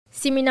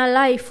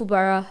Siminalayi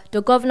Fubara,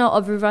 the governor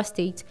of Rivers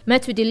State,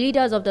 met with the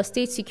leaders of the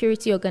state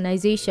security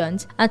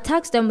organizations and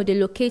tasked them with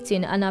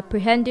locating and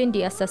apprehending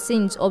the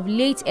assassins of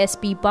late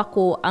SP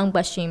Bako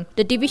Angbashim,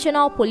 the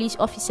divisional police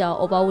officer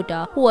of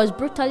Auda, who was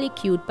brutally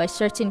killed by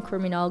certain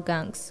criminal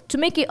gangs. To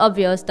make it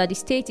obvious that the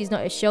state is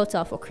not a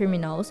shelter for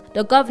criminals,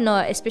 the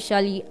governor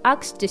especially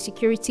asked the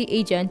security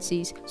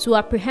agencies to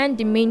apprehend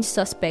the main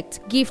suspect,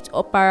 Gift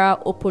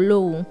Opara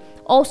Opolowo,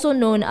 also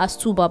known as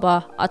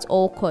Tubaba, at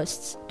all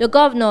costs. The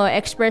governor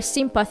expressed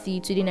sympathy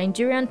to the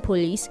Nigerian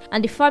police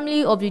and the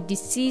family of the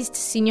deceased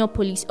senior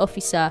police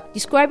officer,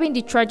 describing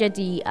the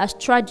tragedy as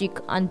tragic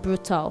and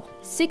brutal.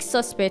 6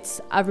 suspects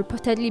have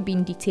reportedly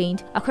been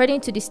detained,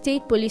 according to the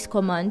State Police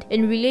Command,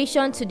 in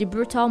relation to the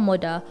brutal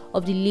murder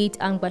of the late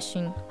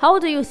Angbashim. How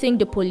do you think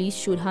the police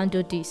should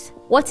handle this?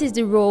 What is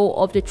the role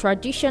of the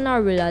traditional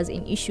rulers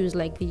in issues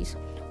like this?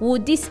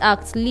 Would this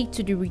act lead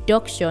to the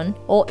reduction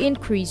or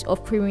increase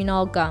of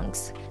criminal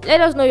gangs?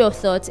 Let us know your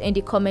thoughts in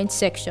the comment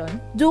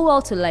section. Do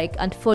well to like and follow